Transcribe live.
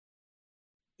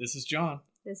This is John.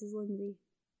 This is Lindsay.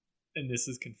 And this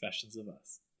is Confessions of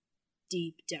Us.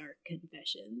 Deep, dark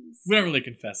confessions. We don't really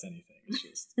confess anything. It's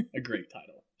just a great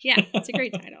title. Yeah, it's a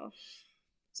great title.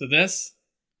 So this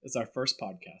is our first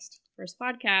podcast. First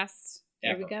podcast.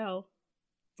 There we Ever. go.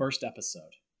 First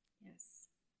episode. Yes.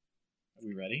 Are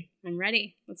we ready? I'm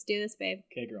ready. Let's do this, babe.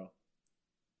 Okay, girl.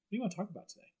 What do you want to talk about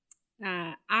today?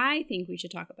 I think we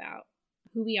should talk about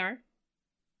who we are,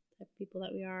 the type of people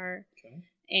that we are,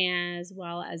 Okay. as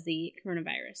well as the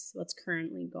coronavirus, what's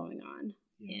currently going on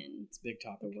in It's a big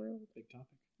topic. the world. Big topic.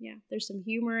 Yeah, there's some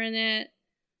humor in it,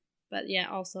 but yeah,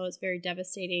 also it's very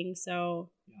devastating.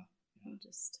 So Yeah. I'll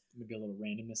just Maybe a little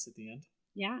randomness at the end.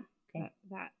 yeah, Okay.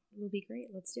 that will be great.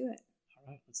 Let's do it. All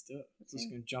right, let's do it. Let's Just do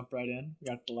it. going to jump right in. We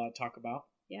got a lot to talk about.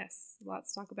 Yes,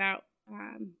 lots to talk about.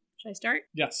 Should I start?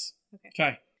 Yes. Okay.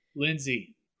 Okay.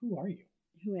 Lindsay, who are you?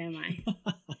 Who am I?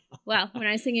 Well, when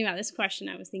I was thinking about this question,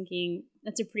 I was thinking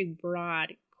that's a pretty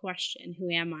broad question.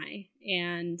 Who am I?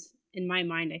 And in my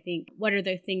mind, I think, what are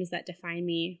the things that define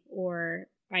me or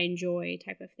I enjoy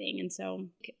type of thing? And so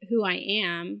who I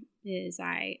am is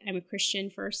I'm a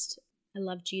Christian first. I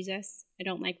love Jesus. I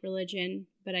don't like religion,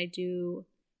 but I do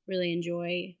really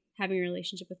enjoy having a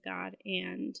relationship with God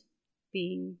and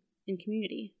being in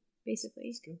community, basically.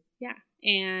 That's good. Yeah.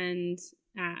 And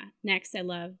next, I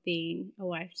love being a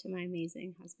wife to my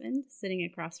amazing husband sitting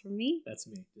across from me. That's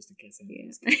me, just in case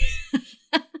anybody's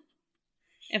Yeah.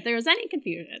 If there was any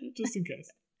confusion. Just in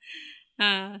case.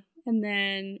 And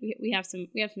then we have some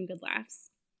good laughs.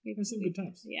 There's some good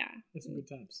times. Yeah. There's some good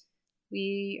times.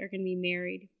 We are going to be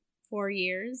married 4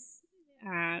 years,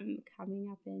 coming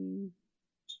up in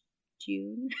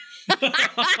June.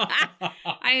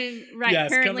 I'm right. Yes,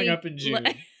 currently coming up in June.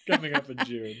 Coming up in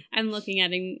June. I'm looking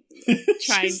at him,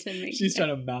 trying to make. She's trying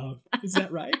to mouth. Is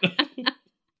that right?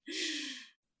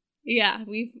 Yeah,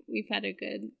 we've had a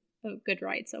good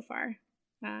ride so far.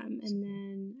 And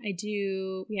then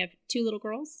we have 2 little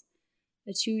girls,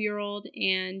 a 2-year-old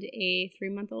and a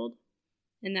 3-month-old,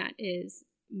 and that is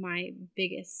my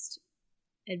biggest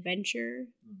adventure,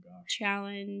 Oh gosh.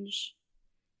 challenge,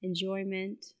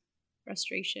 enjoyment,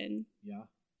 frustration, Yeah.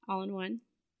 all in one.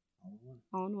 All in one.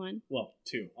 All in one. Well,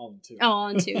 2. All in 2. Oh, all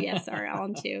in 2. Yes, sorry, all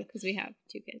in 2 because we have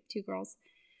 2 girls.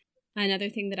 Another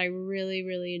thing that I really,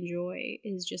 really enjoy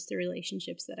is just the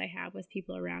relationships that I have with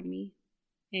people around me,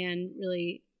 and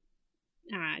really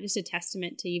just a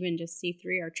testament to even just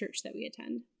C3, our church that we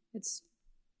attend. It's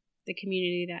the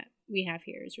community that we have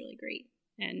here is really great,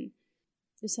 and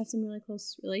just have some really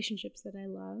close relationships that I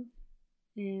love.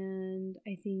 And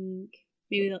I think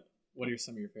maybe What are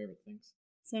some of your favorite things?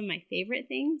 some of my favorite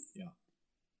things. Yeah.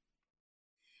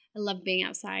 I love being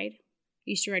outside. I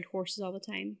used to ride horses all the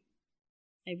time.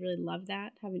 I really love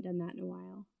that. Haven't done that in a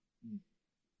while. Mm.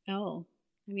 Oh,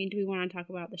 I mean, do we want to talk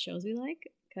about the shows we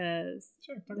like? Because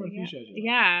Sure. Talk about a few shows you like.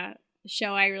 yeah, the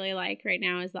show I really like right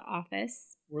now is The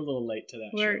Office. We're a little late to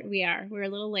that show. We're a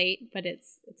little late, but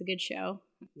it's a good show.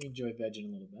 We enjoy vegging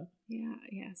a little bit. Yeah,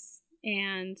 yes.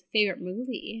 And favorite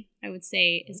movie I would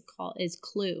say is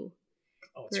Clue.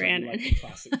 Oh, it's really like Granted. the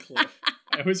classic Clue.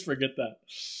 I always forget that.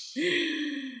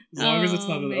 As long as it's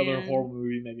not another man. horror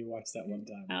movie, maybe watch that one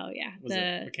time. Oh yeah, Was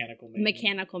it Mechanical Man?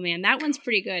 Mechanical Man. That one's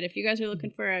pretty good. If you guys are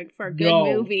looking for a good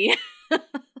No. movie.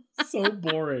 So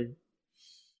boring.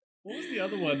 What was the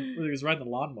other one where he was riding the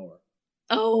lawnmower?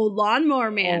 Oh,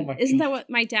 Lawnmower Man. Oh my Isn't that God. what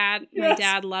my dad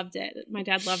Yes. loved it. My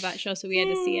dad loved that show, so we had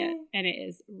to see it, and it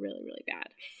is really, really bad.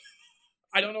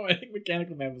 I don't know. I think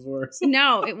Mechanical Man was worse.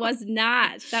 No, it was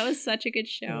not. That was such a good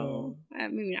show.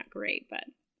 Maybe not great, but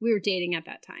we were dating at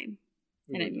that time.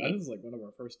 And it That made- was like one of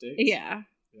our first dates. Yeah.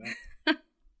 Yeah.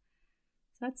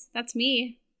 So that's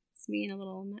me. It's me in a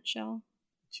little nutshell.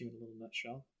 You in a little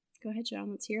nutshell. Go ahead, John.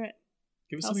 Let's hear it.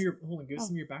 Give us Tell some of us- your Give us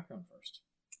some of your background first.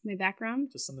 My background.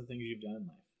 Just some of the things you've done in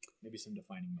life. Maybe some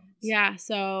defining moments. Yeah,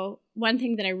 so one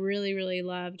thing that I really, really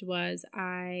loved was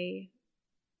I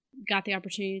got the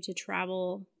opportunity to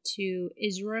travel to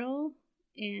Israel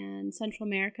and Central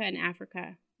America and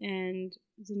Africa. And it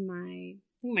was in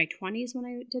my 20s when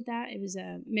I did that. It was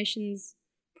a missions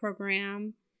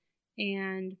program,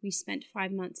 and we spent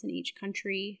 5 months in each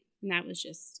country, and that was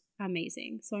just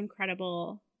amazing. So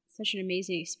incredible. Such an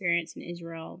amazing experience in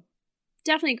Israel.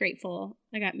 Definitely grateful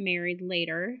I got married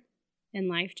later in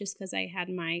life just because I had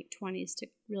my 20s to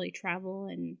really travel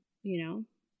and,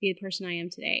 be the person I am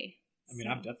today. I mean, So,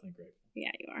 I'm definitely grateful.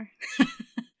 yeah, you are.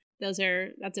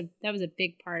 That was a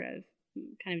big part of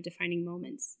kind of defining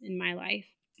moments in my life.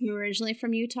 I'm originally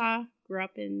from Utah, grew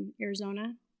up in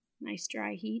Arizona, nice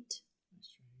dry heat.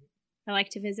 I like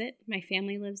to visit. My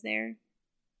family lives there.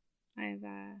 I have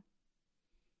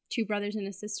 2 brothers and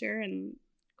a sister, and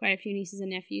Quite a few nieces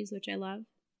and nephews, which I love.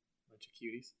 Bunch of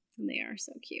cuties. And they are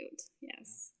so cute.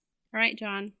 Yes. All right,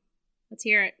 John. Let's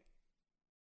hear it.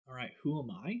 All right. Who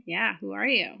am I? Yeah. Who are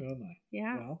you? Who am I?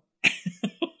 Yeah. Well,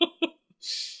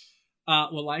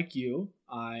 well, like you,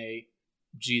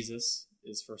 Jesus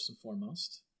is first and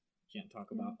foremost. Can't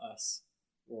talk about us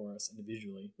or us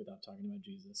individually without talking about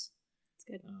Jesus.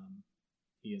 That's good.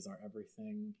 He is our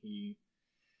everything. He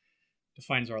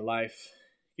defines our life,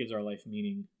 gives our life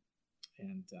meaning,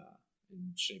 and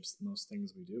shapes most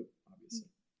things we do, obviously.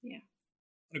 Yeah.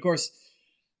 And of course,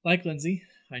 like Lindsay,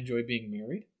 I enjoy being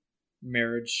married.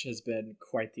 Marriage has been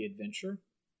quite the adventure,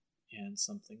 and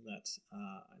something that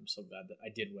I'm so glad that I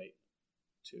did wait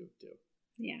to do.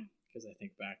 Yeah. Because I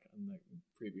think back on the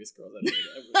previous girls I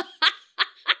dated,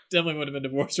 definitely would have been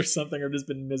divorced or something, or just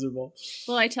been miserable.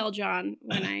 Well, I tell John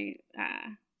when I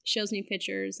shows me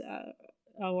pictures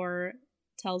or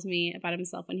tells me about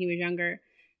himself when he was younger,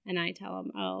 and I tell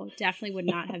him, "Oh, definitely would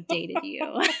not have dated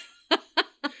you."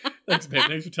 Thanks, babe.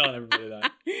 Thanks for telling everybody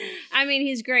that. I mean,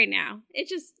 he's great now. It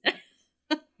just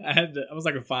I was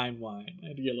like a fine wine. I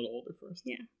had to get a little older first.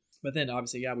 Yeah. But then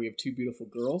obviously, we have two beautiful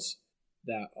girls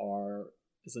that are,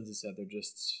 as Lindsay said,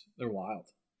 they're wild.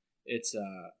 It's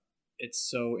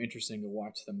so interesting to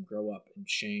watch them grow up and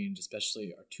change,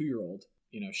 especially our 2-year-old.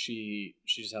 You know, she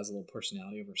just has a little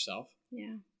personality of herself.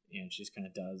 Yeah. And she just kind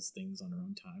of does things on her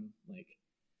own time. Like,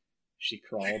 she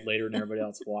crawled later than everybody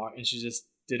else walked, and she just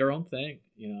did her own thing,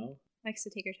 you know? Likes to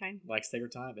take her time. Likes to take her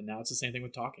time. And now it's the same thing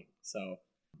with talking. So,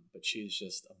 but she's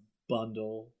just a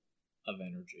bundle of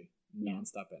energy,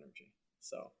 nonstop energy.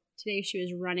 So today she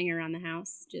was running around the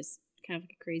house, just kind of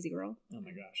like a crazy girl. Oh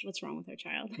my gosh. What's wrong with our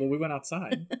child? Well, we went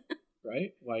outside,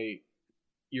 right? While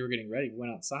you were getting ready, we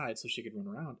went outside so she could run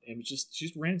around. And she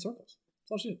just ran in circles.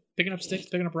 That's all she did. Picking up sticks,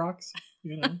 picking up rocks,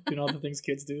 doing all the things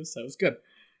kids do. So it was good.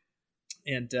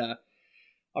 And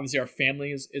obviously our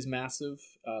family is massive.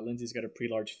 Lindsay's got a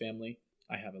pretty large family.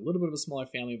 I have a little bit of a smaller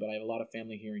family, but I have a lot of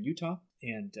family here in Utah.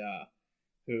 And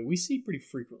who we see pretty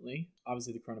frequently.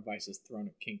 Obviously the coronavirus has thrown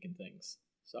a kink in things.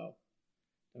 So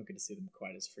don't get to see them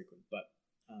quite as frequent. But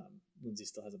Lindsay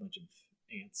still has a bunch of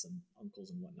aunts and uncles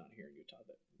and whatnot here in Utah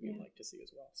that we'd like to see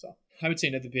as well. So I would say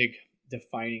another big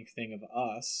defining thing of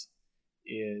us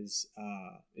is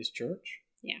church.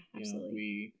 Yeah,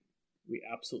 absolutely. We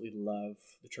absolutely love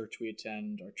the church we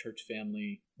attend, our church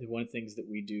family. The one of the things that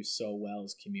we do so well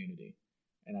is community.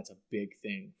 And that's a big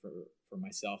thing for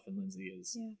myself and Lindsay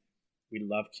is we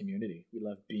love community. We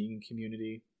love being in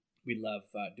community. We love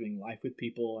doing life with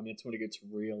people. I mean, it's when it gets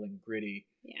real and gritty.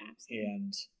 Yeah, absolutely.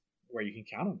 And where you can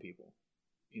count on people,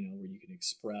 where you can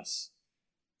express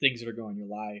things that are going on in your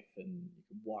life and you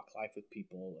can walk life with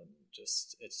people and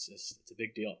it's a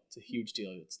big deal. It's a huge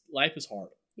deal. Life is hard.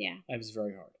 Yeah. Life is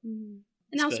very hard. Mm-hmm.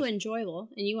 And also enjoyable.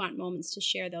 And you want moments to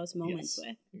share those moments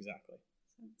with. Exactly.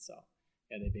 So,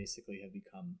 they basically have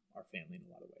become our family in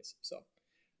a lot of ways. So,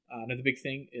 another big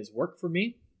thing is work for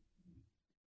me.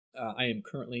 I am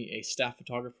currently a staff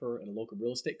photographer at a local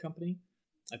real estate company.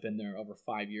 I've been there over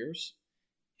 5 years,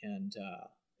 and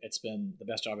it's been the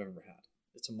best job I've ever had.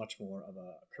 It's a much more of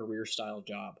a career-style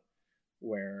job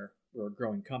where we're a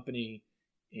growing company,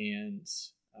 and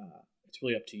it's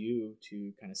really up to you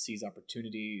to kind of seize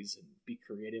opportunities and be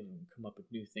creative and come up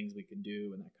with new things we can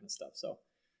do and that kind of stuff. So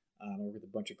I work with a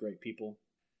bunch of great people.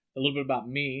 A little bit about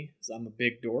me is I'm a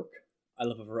big dork. I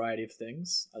love a variety of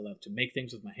things. I love to make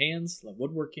things with my hands. Love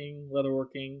woodworking,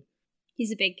 leatherworking.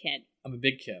 He's a big kid. I'm a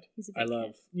big kid. He's a big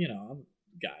kid. I'm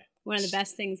a guy. One of the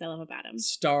best things I love about him.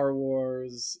 Star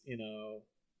Wars,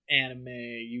 anime,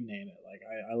 you name it. Like,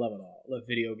 I love it all. I love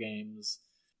video games.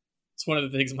 It's one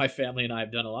of the things my family and I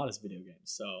have done a lot is video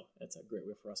games. So it's a great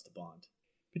way for us to bond.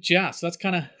 But so that's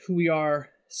kind of who we are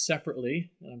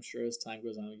separately. And I'm sure as time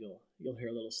goes on, you'll hear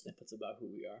little snippets about who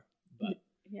we are. But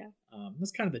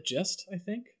that's kind of the gist, I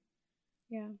think.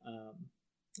 Yeah.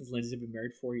 As Lindsay have been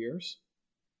married 4 years,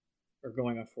 or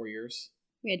going on 4 years.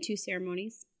 We had 2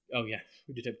 ceremonies. Oh yeah,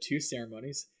 we did have 2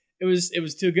 ceremonies. It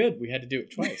was too good. We had to do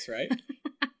it twice, right?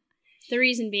 The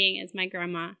reason being is my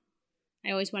grandma.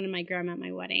 I always wanted my grandma at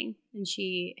my wedding, and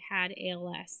she had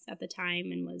ALS at the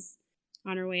time and was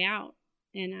on her way out.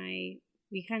 And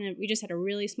we just had a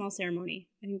really small ceremony.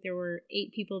 I think there were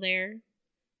 8 people there,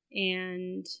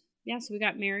 and so we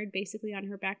got married basically on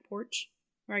her back porch,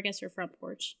 or I guess her front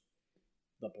porch.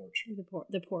 The porch.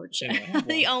 The porch. Anyway,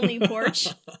 the only porch.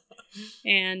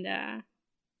 And it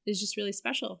was just really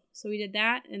special. So we did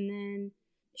that, and then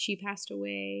she passed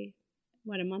away,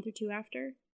 a month or 2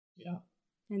 after? Yeah.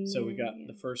 And so we got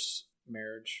the first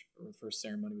marriage, or the first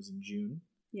ceremony was in June.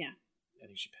 Yeah. I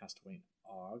think she passed away in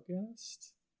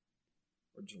August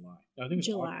or July. No, I think it was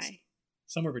July. August.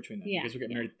 somewhere between that. Yeah, Because we get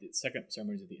yeah. married. The second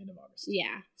ceremony is at the end of August.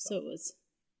 Yeah. So it was,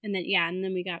 and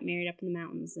then we got married up in the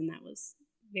mountains, and that was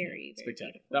very, very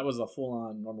spectacular. beautiful. That was a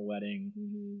full-on normal wedding.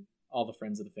 Mm-hmm. All the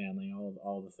friends of the family,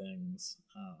 all the things.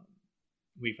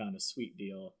 We found a sweet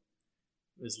deal.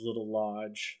 This little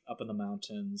lodge up in the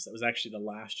mountains. It was actually the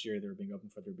last year they were being open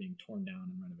for. They were being torn down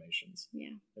in renovations. Yeah,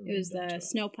 They were it was being done the to it.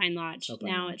 Snow Pine Lodge. Snow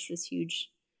Pine Now Lodge. it's this huge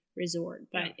resort,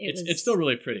 but Yeah. It's still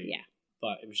really pretty. Yeah.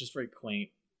 But it was just very quaint.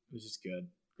 It was just good.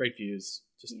 Great views.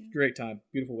 Just Yeah. great time.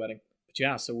 Beautiful wedding. But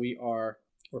yeah, so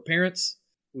we're parents.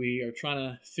 We are trying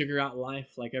to figure out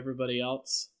life like everybody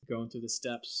else, going through the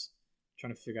steps,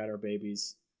 trying to figure out our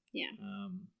babies. Yeah.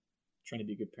 Trying to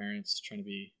be good parents, trying to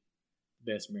be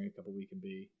the best married couple we can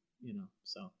be,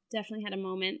 so. Definitely had a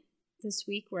moment this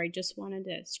week where I just wanted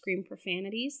to scream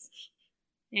profanities.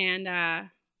 And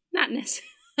not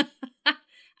necessarily,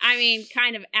 I mean,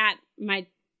 kind of at my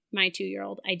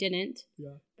 2-year-old. I didn't.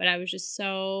 Yeah. But I was just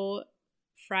so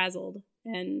frazzled.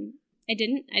 And I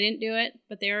didn't do it.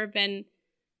 But there have been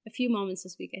a few moments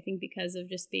this week, I think, because of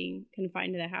just being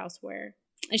confined to the house where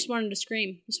I just wanted to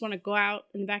scream. I just want to go out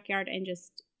in the backyard and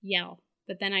just yell.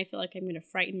 But then I feel like I'm going to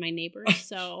frighten my neighbors.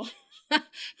 So,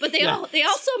 but they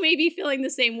also may be feeling the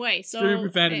same way. So screaming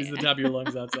profanities at the top of your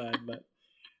lungs outside, but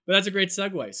that's a great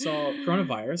segue. So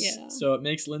coronavirus. Yeah. So it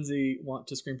makes Lindsay want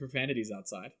to scream profanities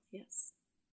outside. Yes.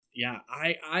 Yeah,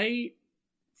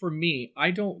 for me,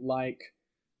 I don't like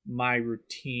my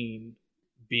routine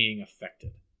being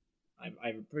affected. I'm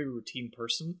a pretty routine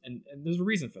person, and there's a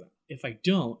reason for that. If I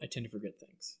don't, I tend to forget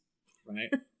things, right?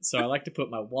 So I like to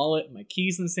put my wallet and my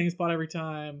keys in the same spot every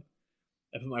time.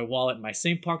 I put my wallet in my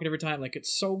same pocket every time. Like,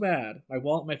 it's so bad. My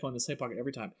wallet and my phone in the same pocket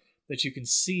every time that you can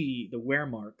see the wear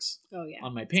marks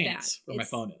on my pants where my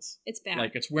phone is. It's bad.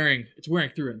 Like, it's wearing through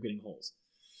and I'm getting holes.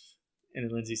 And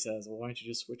then Lindsay says, well, why don't you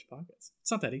just switch pockets?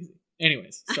 It's not that easy.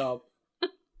 Anyways, so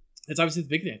it's obviously the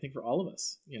big thing, I think, for all of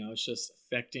us. It's just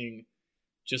affecting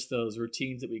just those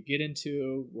routines that we get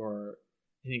into, or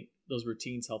I think those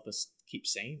routines help us keep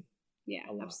sane. Yeah.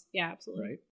 A lot. Yeah, absolutely.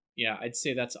 Right? Yeah, I'd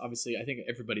say that's obviously, I think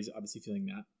everybody's obviously feeling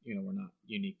that. We're not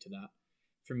unique to that.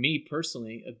 For me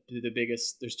personally,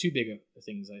 there's two big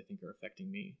things I think are affecting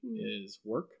me is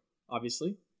work,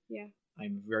 obviously. Yeah.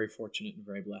 I'm very fortunate and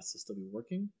very blessed to still be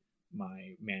working.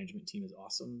 My management team is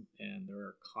awesome, and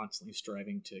they're constantly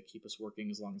striving to keep us working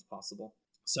as long as possible.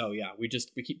 So yeah, we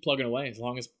keep plugging away as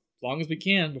long as we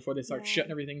can before they start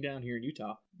shutting everything down here in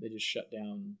Utah. They just shut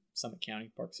down Summit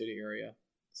County, Park City area.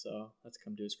 So that's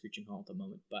come to a screeching halt at the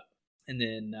moment. And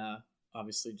then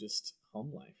obviously just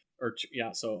home life.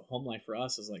 So home life for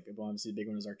us is like, obviously the big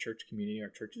one is our church community, our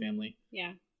church family.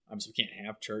 Yeah. Obviously we can't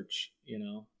have church,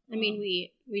 I mean,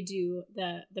 we do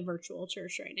the virtual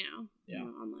church right now. Yeah.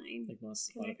 Online. Like a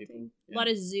lot of people. Yeah. A lot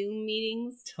of Zoom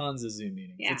meetings. Tons of Zoom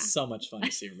meetings. Yeah. It's so much fun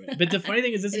to see everybody. But the funny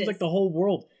thing is, this seems like the whole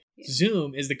world. Yeah.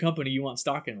 Zoom is the company you want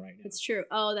stock in right now. It's true.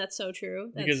 Oh, that's so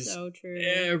true. Because so true.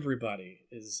 Everybody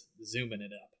is zooming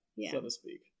it up, so to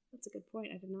speak. That's a good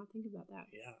point. I did not think about that.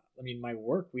 Yeah. I mean, my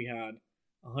work, we had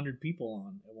 100 people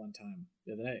on at one time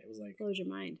the other day. It was like... Blows your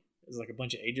mind. It was like a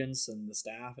bunch of agents and the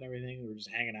staff and everything. We were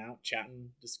just hanging out,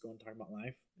 chatting, just going talking about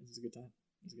life. It was a good time.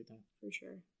 For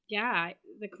sure. Yeah,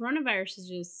 the coronavirus is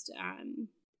just...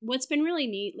 what's been really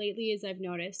neat lately is I've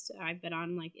noticed I've been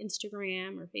on like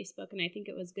Instagram or Facebook, and I think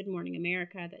it was Good Morning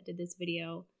America that did this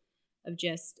video of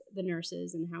just the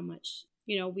nurses and how much,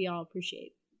 we all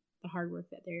appreciate the hard work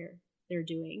that they're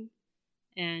doing,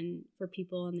 and for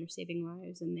people, and they're saving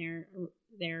lives, and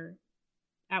they're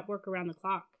at work around the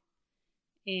clock.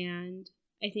 And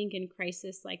I think in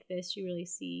crisis like this, you really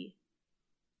see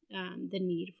the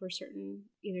need for certain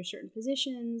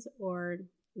positions or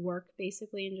work,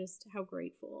 basically, and just how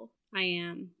grateful I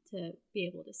am to be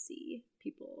able to see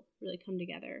people really come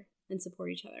together and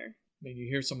support each other. I mean, you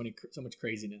hear so much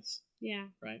craziness. Yeah.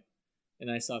 Right? And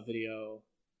I saw a video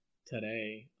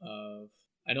today of,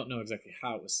 I don't know exactly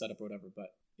how it was set up or whatever,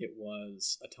 but it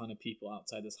was a ton of people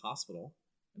outside this hospital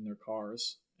in their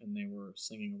cars, and they were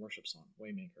singing a worship song,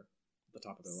 Waymaker, at the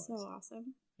top of their lungs. So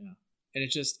awesome. Yeah. And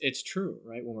it's true,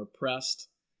 right? When we're pressed,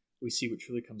 we see what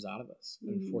truly comes out of us.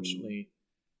 Mm-hmm. Unfortunately,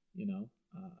 you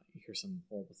hear some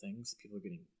horrible things. People are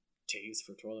getting tased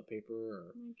for toilet paper, or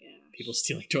people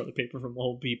stealing toilet paper from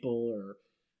old people, or,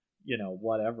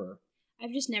 whatever.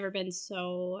 I've just never been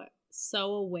so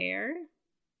aware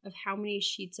of how many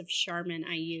sheets of Charmin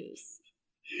I use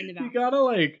in the bathroom. You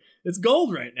gotta it's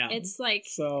gold right now. It's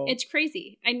it's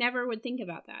crazy. I never would think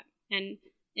about that. And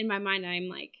in my mind, I'm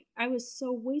like, I was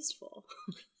so wasteful.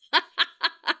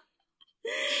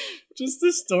 Just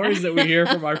the stories that we hear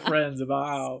from our friends about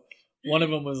how one of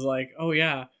them was like, oh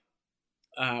yeah,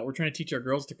 we're trying to teach our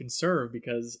girls to conserve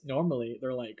because normally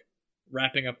they're like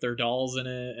wrapping up their dolls in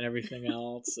it and everything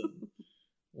else. And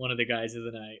one of the guys the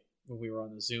other night when we were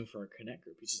on the Zoom for our Connect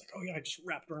group, he's just like, "Oh yeah, I just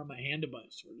wrapped around my hand a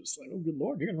bunch." We're just like, "Oh good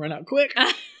Lord, you're gonna run out quick."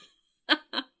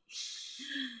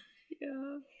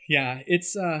 Yeah. Yeah,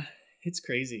 it's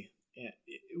crazy. Yeah,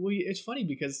 it's funny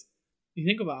because you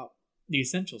think about the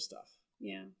essential stuff,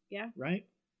 Yeah. Yeah. right?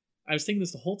 I was thinking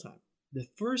this the whole time. The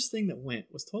first thing that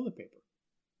went was toilet paper.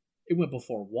 It went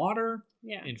before water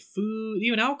Yeah. and food,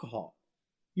 even alcohol.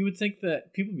 You would think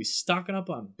that people would be stocking up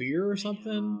on beer or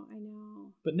something, I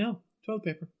know. but no, toilet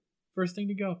paper. First thing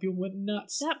to go. People went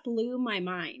nuts. That blew my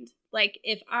mind. Like,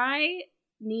 if I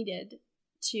needed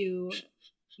to,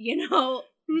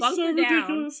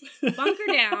 bunker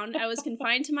down, I was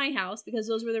confined to my house because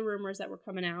those were the rumors that were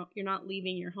coming out. You're not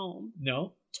leaving your home.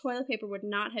 No. Toilet paper would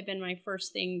not have been my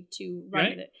first thing to run Right?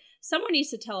 with it. Someone needs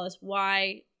to tell us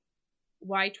why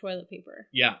toilet paper.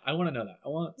 Yeah, I want to know that. I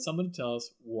want someone to tell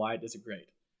us why it does it great.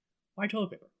 Why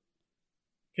toilet paper?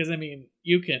 Because, I mean,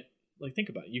 you can, like, think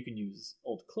about it. You can use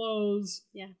old clothes.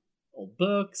 Yeah. Old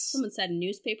books. Someone said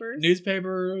newspapers.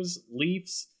 Newspapers,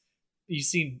 leafs. You've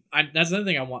seen, that's another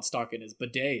thing I want stock in is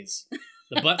bidets.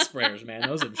 The butt sprayers, man.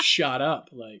 Those have shot up.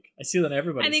 Like, I see that in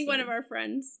everybody. I think one of our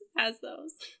friends has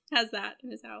that in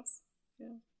his house.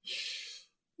 Yeah.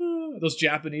 Those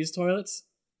Japanese toilets.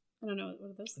 I don't know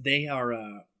what are those. They are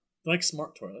they're like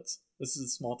smart toilets. This is a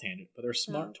small tangent, but they're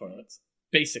smart toilets,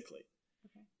 basically.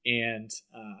 Okay. And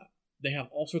they have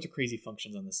all sorts of crazy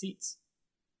functions on the seats,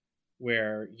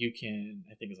 where you can,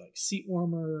 I think it's like seat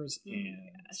warmers and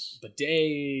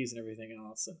bidets and everything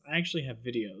else. And I actually have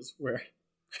videos where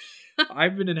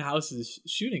I've been in houses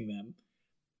shooting them,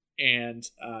 and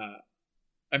I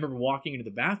remember walking into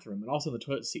the bathroom, and also the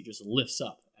toilet seat just lifts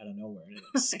up out of nowhere, and it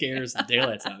like, scares the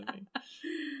daylights out of me.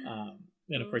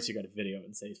 And of course, you got to video it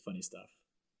and say funny stuff.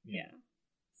 Yeah,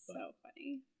 so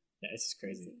funny. Yeah, it's just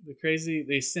crazy.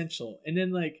 The essential, and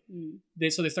then like they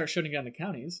start shutting down the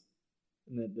counties,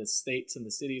 and the states and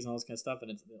the cities and all this kind of stuff,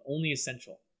 and it's only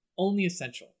essential. Only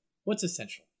essential. What's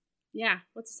essential? Yeah,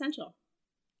 what's essential?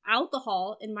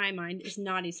 Alcohol, in my mind, is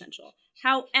not essential.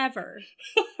 However,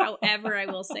 I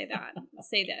will say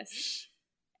this.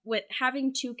 With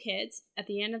having 2 kids, at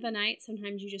the end of the night,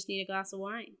 sometimes you just need a glass of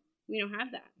wine. We don't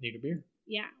have that. Need a beer.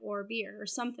 Yeah, or a beer or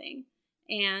something.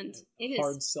 And it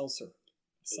hard is... seltzer.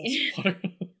 Water.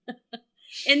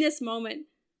 In this moment,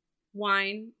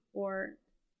 wine or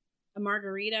a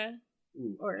margarita.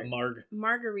 Ooh, or a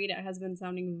margarita has been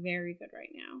sounding very good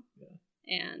right now. Yeah.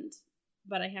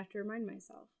 But I have to remind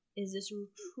myself, is this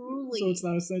truly... So it's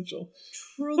not essential.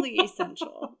 Truly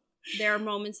essential. There are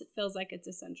moments it feels like it's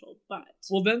essential, but...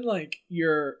 Well, then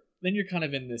you're kind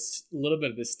of in this little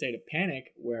bit of this state of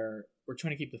panic where we're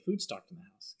trying to keep the food stocked in the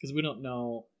house because we don't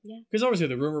know. Yeah. Because obviously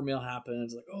the rumor mill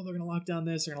happens, like, oh, they're going to lock down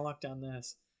this, they're going to lock down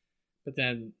this. But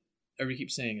then everybody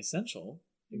keeps saying essential,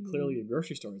 and clearly a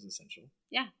grocery store is essential.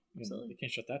 Yeah, absolutely. They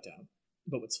can't shut that down.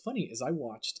 But what's funny is I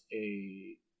watched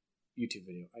a YouTube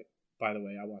video. By the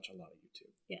way, I watch a lot of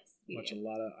YouTube. Yes. I watch a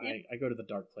lot of... Yep. I go to the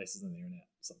dark places on the internet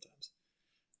sometimes.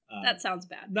 That sounds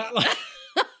bad. Not like...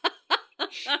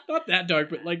 not that dark,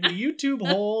 but like the YouTube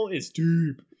hole is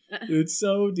deep. It's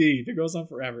so deep. It goes on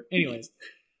forever. Anyways.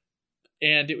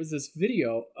 And it was this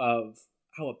video of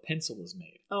how a pencil is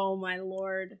made. Oh my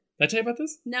Lord. Did I tell you about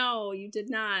this? No, you did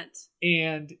not.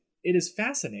 And it is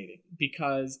fascinating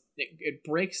because it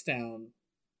breaks down...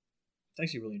 It's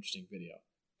actually a really interesting video.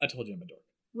 I told you I'm a dork.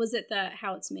 Was it the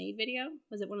how it's made video?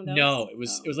 Was it one of those? No, it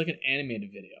was like an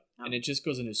animated video. Oh. And it just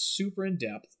goes into super in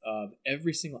depth of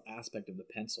every single aspect of the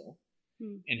pencil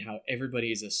and how everybody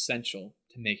is essential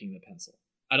to making the pencil.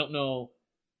 I don't know.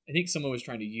 I think someone was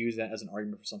trying to use that as an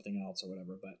argument for something else or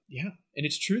whatever. But yeah. And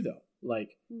it's true though.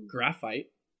 Like graphite,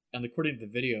 and according to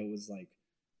the video, was like,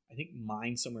 I think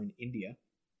mined somewhere in India.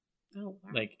 Oh,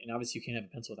 wow. Like, and obviously you can't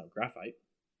have a pencil without graphite.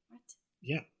 What?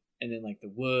 Yeah. And then, like,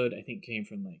 the wood, I think, came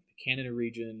from, like, the Canada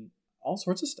region. All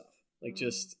sorts of stuff. Like,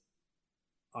 just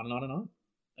on and on and on.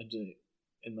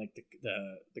 And, like,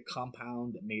 the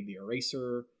compound that made the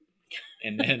eraser.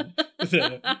 And then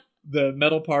the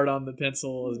metal part on the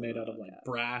pencil is made out of, like,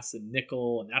 brass and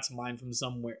nickel. And that's mined from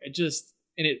somewhere. It just...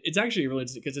 And it's actually really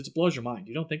interesting because it blows your mind.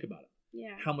 You don't think about it.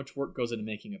 Yeah. How much work goes into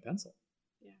making a pencil.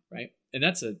 Yeah. Right? And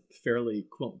that's a fairly,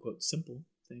 quote-unquote, simple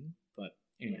thing. But,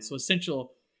 anyway, so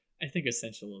essential... I think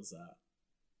essential is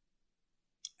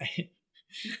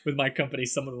with my company,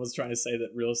 someone was trying to say that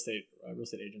real estate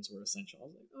agents were essential. I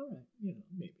was like, all right,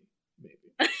 maybe.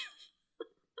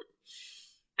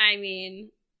 I mean,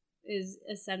 is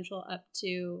essential up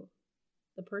to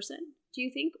the person, do you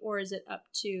think, or is it up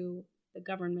to the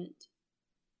government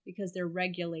because they're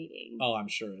regulating. Oh, I'm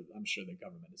sure the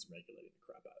government is regulating the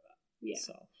crap out of that. Yeah.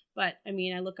 So But I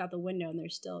mean, I look out the window and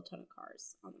there's still a ton of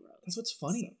cars on the road. that's what's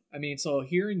funny. I mean, so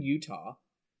here in Utah,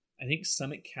 I think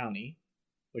Summit County,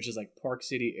 which is like Park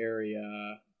City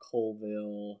area,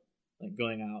 Colville, like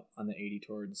going out on the 80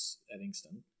 towards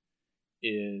Evanston,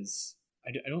 is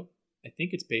I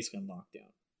think it's basically on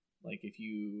lockdown. Like if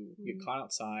you get caught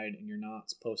outside and you're not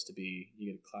supposed to be,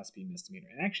 you get a Class B misdemeanor.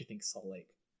 And I actually think Salt Lake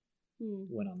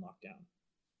went on lockdown.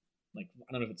 Like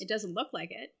I don't know if it's. It doesn't look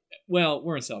like it. Well,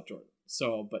 we're in South Jordan,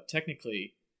 so but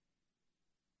technically,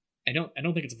 I don't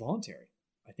think it's voluntary.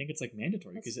 I think it's like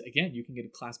mandatory because again, you can get a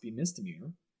Class B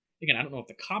misdemeanor. Again, I don't know if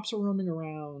the cops are roaming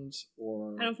around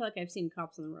or. I don't feel like I've seen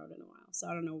cops on the road in a while, so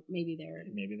I don't know. Maybe they are.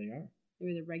 Maybe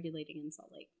they're regulating in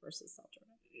Salt Lake versus South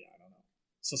Jordan. Yeah, I don't know.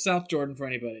 So South Jordan, for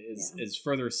anybody, is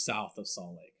further south of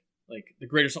Salt Lake. Like the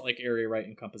greater Salt Lake area, right,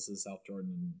 encompasses South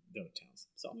Jordan and the other towns.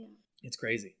 So it's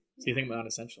crazy. So you think about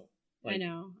non-essential. Like, I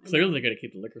know. Clearly, they got to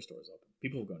keep the liquor stores open.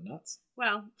 People will go nuts.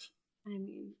 Well, I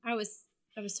mean, I was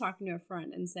talking to a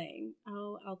friend and saying,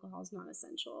 "Oh, alcohol is not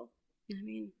essential." I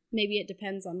mean, maybe it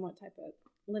depends on what type of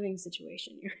living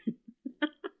situation you're in.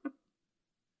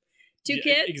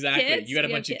 Kids? Exactly. Kids? You got a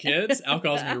bunch of kids?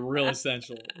 Alcohol's going to be real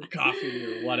essential. Or coffee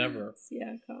or whatever.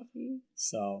 Yeah, coffee.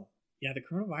 So, yeah, the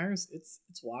coronavirus, it's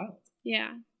wild.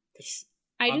 Yeah. It's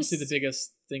obviously the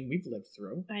biggest thing we've lived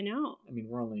through. I know. I mean,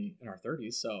 we're only in our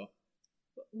 30s, so.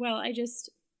 Well, I just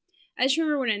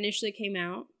remember when it initially came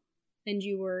out and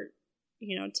you were,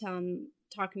 talking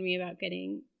to me about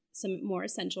getting some more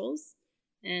essentials,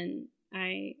 and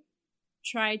I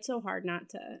tried so hard not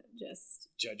to just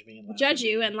judge me and laugh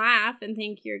you and laugh and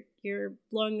think you're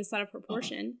blowing this out of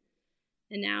proportion.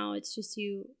 And now it's just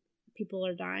people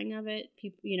are dying of it.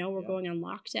 People, we're going on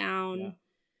lockdown. Yeah.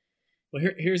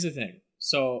 Well, here's the thing.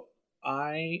 So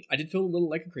I did feel a little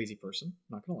like a crazy person,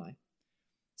 not gonna lie.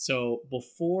 So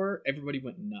before everybody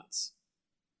went nuts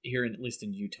here, at least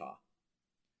in Utah,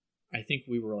 I think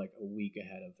we were like a week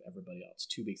ahead of everybody else,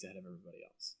 2 weeks ahead of everybody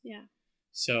else. Yeah.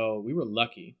 So we were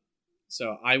lucky.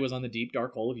 So I was on the deep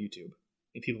dark hole of YouTube,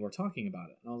 and people were talking about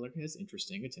it, and I was like, "It's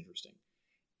interesting. It's interesting."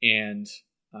 And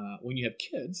when you have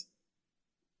kids,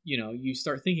 you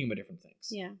start thinking about different things.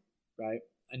 Yeah. Right.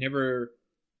 I don't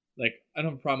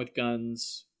have a problem with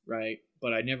guns, right?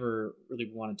 But I never really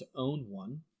wanted to own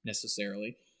one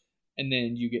necessarily. And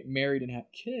then you get married and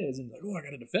have kids, and like, oh, I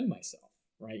got to defend myself,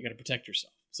 right? You got to protect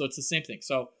yourself. So it's the same thing.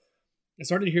 So I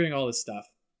started hearing all this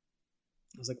stuff.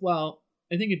 I was like, well,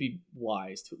 I think it'd be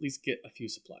wise to at least get a few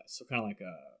supplies. So kind of like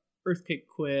a earthquake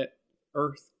kit,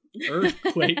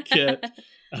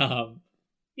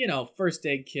 first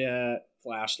aid kit,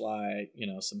 flashlight,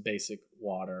 some basic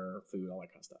water, food, all that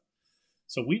kind of stuff.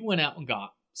 So we went out and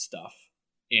got stuff,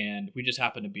 and we just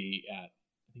happened to be at,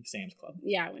 I think, Sam's Club.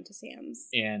 Yeah, I went to Sam's.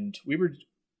 And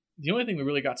the only thing we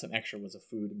really got some extra was a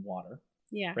food and water.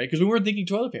 Yeah. Right? Because we weren't thinking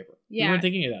toilet paper. Yeah. We weren't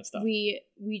thinking of that stuff. We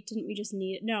just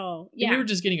need it. No. Yeah. And we were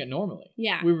just getting it normally.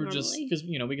 Yeah. We were just, because,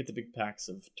 we get the big packs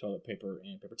of toilet paper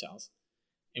and paper towels.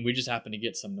 And we just happened to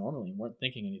get some normally and weren't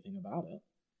thinking anything about it.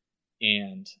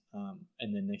 And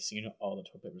then next thing you know, all the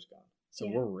toilet paper's gone. So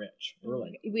we're rich. We're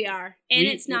like. We are. And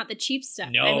it's not the cheap stuff.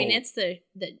 No. I mean, it's the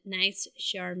nice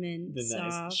Charmin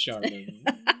soft. Nice Charmin.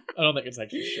 I don't think it's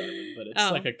actually Charmin, but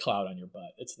it's like a cloud on your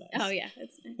butt. It's nice. Oh, yeah.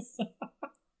 It's nice.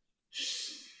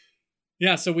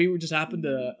 Yeah, so we just happened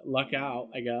to luck out,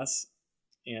 I guess.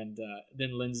 And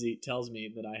then Lindsay tells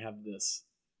me that I have this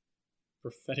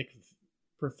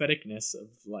propheticness of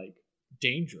like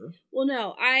danger. Well,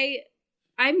 no,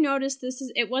 I've noticed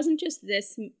it wasn't just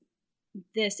this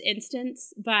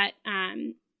instance, but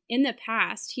in the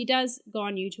past, he does go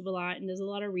on YouTube a lot and does a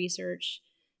lot of research.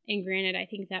 And granted, I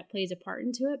think that plays a part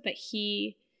into it, but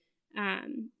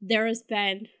there has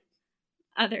been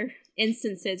other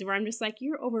instances where I'm just like,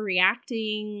 you're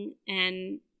overreacting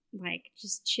and like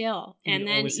just chill. And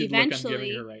then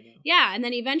eventually, right now. Yeah, and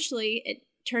then eventually it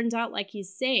turns out like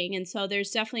he's saying. And so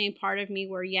there's definitely a part of me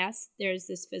where, yes, there's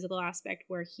this physical aspect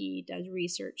where he does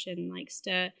research and likes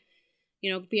to,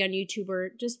 be on YouTube or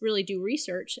just really do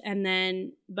research. And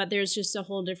then, but there's just a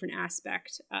whole different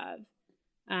aspect of,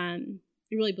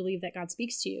 you really believe that God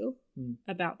speaks to you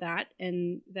about that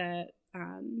and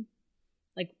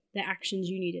the actions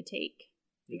you need to take,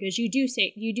 because you do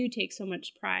take so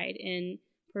much pride in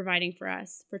providing for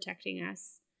us, protecting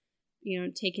us,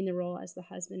 taking the role as the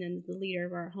husband and the leader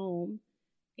of our home.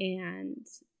 And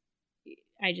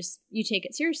you take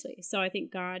it seriously. So I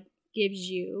think God gives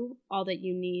you all that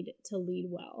you need to lead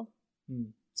well.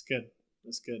 It's good.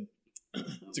 That's good.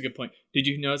 It's a good point. Did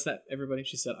you notice that, everybody?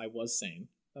 She said I was sane.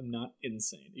 I'm not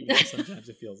insane, even though sometimes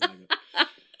it feels like it.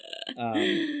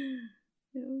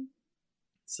 Yeah.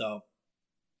 So,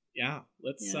 yeah,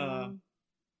 let's. Yeah.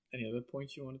 Any other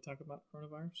points you want to talk about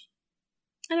coronavirus?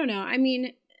 I don't know. I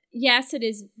mean, yes, it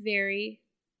is very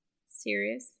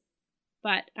serious,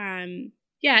 but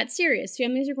yeah, it's serious.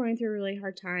 Families are going through a really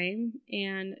hard time,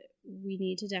 and we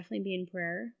need to definitely be in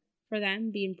prayer for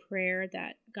them. Be in prayer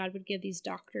that God would give these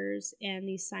doctors and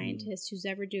these scientists, who's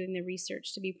ever doing the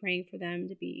research, to be praying for them,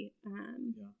 to be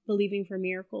believing for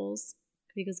miracles,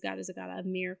 because God is a God of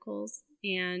miracles.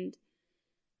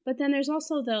 But then there's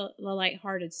also the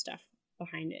lighthearted stuff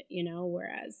behind it,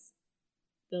 whereas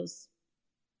those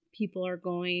people are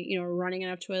going, running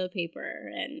out of toilet paper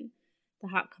and the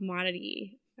hot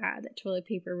commodity that toilet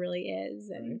paper really is.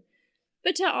 And Right.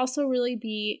 But to also really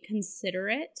be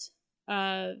considerate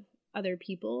of other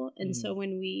people. And so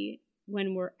when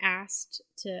we're asked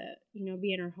to,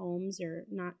 be in our homes or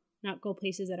not go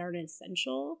places that aren't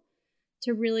essential,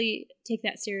 to really take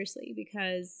that seriously,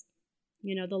 because,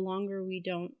 the longer we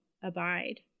don't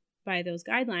abide by those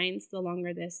guidelines, the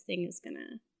longer this thing is going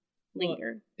to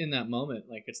linger. Well, in that moment,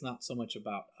 like, it's not so much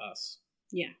about us.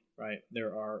 Yeah. Right.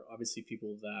 There are obviously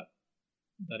people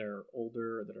that are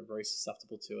older, that are very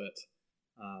susceptible to it.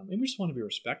 And we just want to be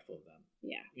respectful of them.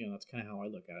 Yeah. That's kind of how I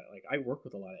look at it. Like, I work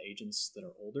with a lot of agents that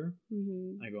are older.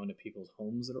 Mm-hmm. I go into people's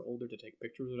homes that are older to take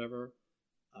pictures, whatever.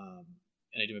 And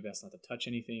I do my best not to touch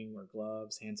anything, wear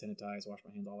gloves, hand sanitize, wash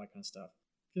my hands, all that kind of stuff.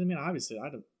 Because I mean, obviously,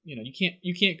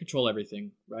 you can't control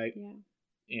everything, right?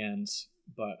 Yeah.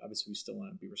 But obviously, we still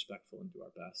want to be respectful and do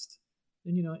our best.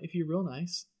 And if you're real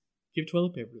nice, give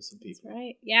toilet paper to some people. That's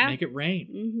right. Yeah. Make it rain.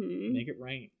 Mm-hmm. Make it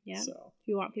rain. Yeah. So if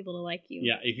you want people to like you.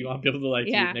 Yeah, if you want people to like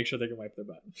you, make sure they can wipe their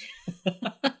butt.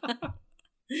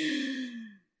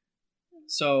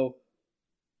 So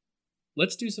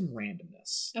let's do some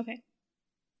randomness. Okay.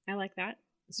 I like that.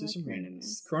 Let's do some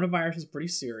randomness. Coronavirus is pretty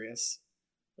serious.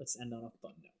 Let's end on a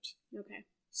fun note. Okay.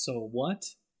 So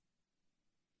what,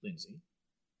 Lindsay,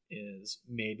 is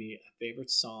maybe a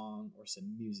favorite song or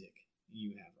some music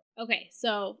you have? Okay,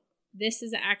 so this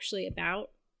is actually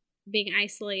about being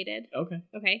isolated.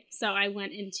 Okay, so I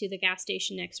went into the gas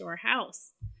station next to our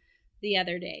house the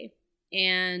other day,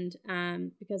 and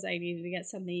because I needed to get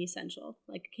something essential,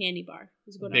 like a candy bar.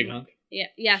 A big hunk? Yeah,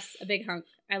 yes, a big hunk.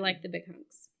 I like the big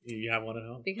hunks. You have one at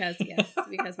home? Because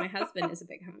my husband is a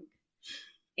big hunk.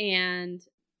 And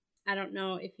I don't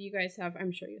know if you guys have,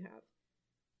 I'm sure you have,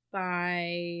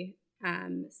 by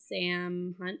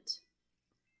Sam Hunt,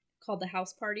 called The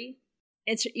House Party.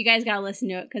 You guys gotta listen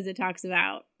to it because it talks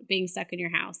about being stuck in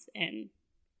your house. And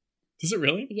does it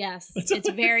really? Yes. It's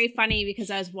very funny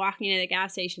because I was walking to the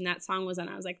gas station, that song was on.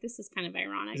 I was like, this is kind of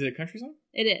ironic. Is it a country song?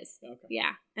 It is. Okay.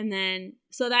 Yeah. And then,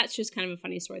 so that's just kind of a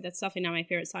funny story. That's definitely not my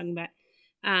favorite song, but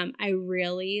I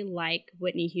really like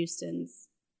Whitney Houston's,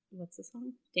 what's the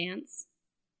song? Dance.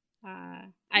 I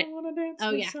want to dance.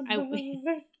 Oh, yeah.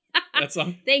 That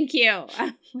song? Thank you.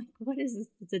 I'm like, what is this?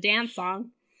 It's a dance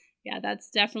song. Yeah, that's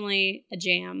definitely a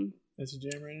jam. That's a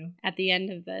jam right now? At the end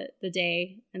of the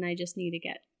day, and I just need to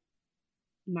get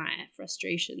my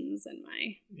frustrations and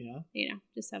my,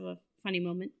 just have a funny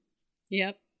moment.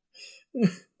 Yep.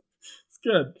 It's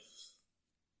good.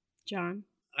 John?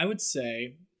 I would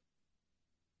say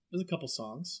there's a couple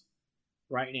songs.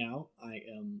 Right now, I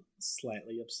am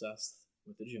slightly obsessed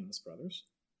with the Jonas Brothers.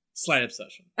 Slight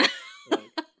obsession.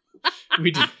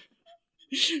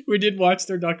 We did watch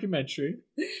their documentary.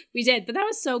 We did, but that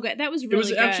was so good. That was really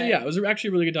good. It was actually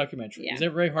a really good documentary. Yeah. It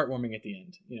was very heartwarming at the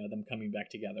end, them coming back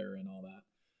together and all that.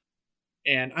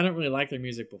 And I don't really like their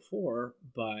music before,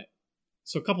 but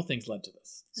so a couple things led to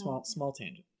this. Small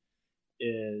tangent.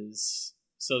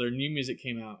 So their new music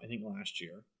came out, I think, last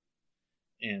year,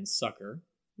 and Sucker.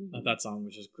 Mm-hmm. I thought that song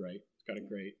was just great. It's got a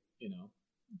great,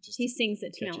 just he sings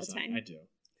it to me all the time. I do.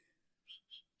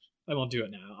 I won't do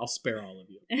it now. I'll spare all of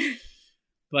you.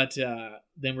 But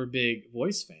then we're big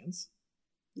Voice fans.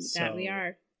 That we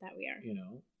are.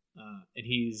 And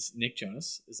Nick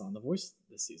Jonas is on The Voice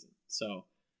this season. So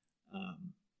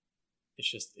it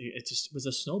just was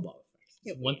a snowball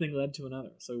effect. One thing led to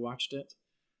another. So we watched it.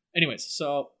 Anyways,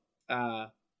 so I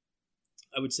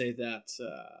would say that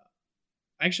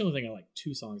I actually only think I like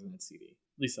 2 songs on that CD,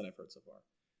 at least that I've heard so far.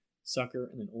 Sucker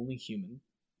and then Only Human.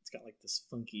 It's got like this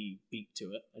funky beat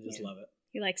to it. I just love it.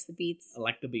 He likes the beats. I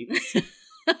like the beats.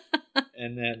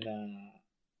 And then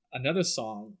another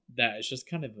song that is just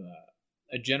kind of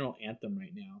a general anthem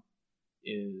right now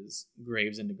is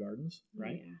Graves into Gardens,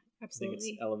 right? Yeah, absolutely. I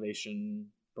think it's Elevation,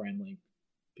 Brian Lake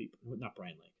people. Not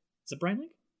Brian Lake. Is it Brian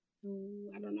Lake?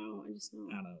 I don't know. I just know.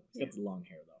 I don't know. He's got the long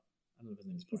hair, though. I don't know if his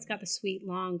name's Brian He's got Lake. The sweet,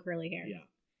 long, curly hair. Yeah.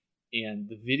 And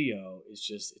the video is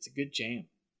it's a good jam.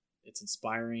 It's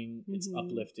inspiring. It's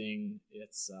uplifting.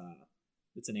 It's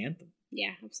an anthem.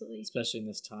 Yeah, absolutely. Especially in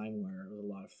this time where there's a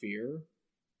lot of fear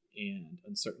and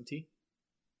uncertainty.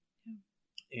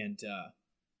 Yeah. And,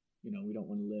 we don't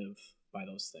want to live by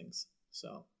those things.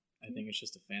 So I think it's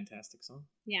just a fantastic song.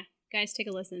 Yeah. Guys, take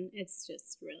a listen. It's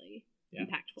just really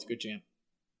impactful. It's a good jam.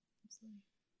 Absolutely.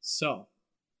 So,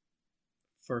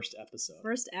 first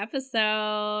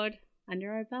episode.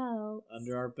 Under our belts.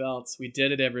 Under our belts. We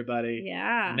did it, everybody.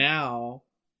 Yeah. Now,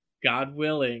 God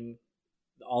willing,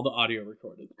 all the audio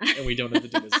recorded. And we don't have to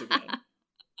do this again.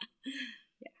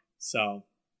 Yeah. So,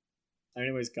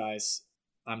 anyways, guys,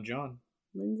 I'm John.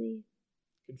 Lindsay.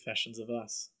 Confessions of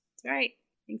Us. That's right.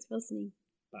 Thanks for listening.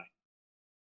 Bye.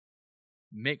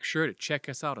 Make sure to check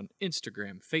us out on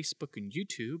Instagram, Facebook, and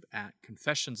YouTube at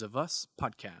Confessions of Us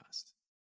Podcast.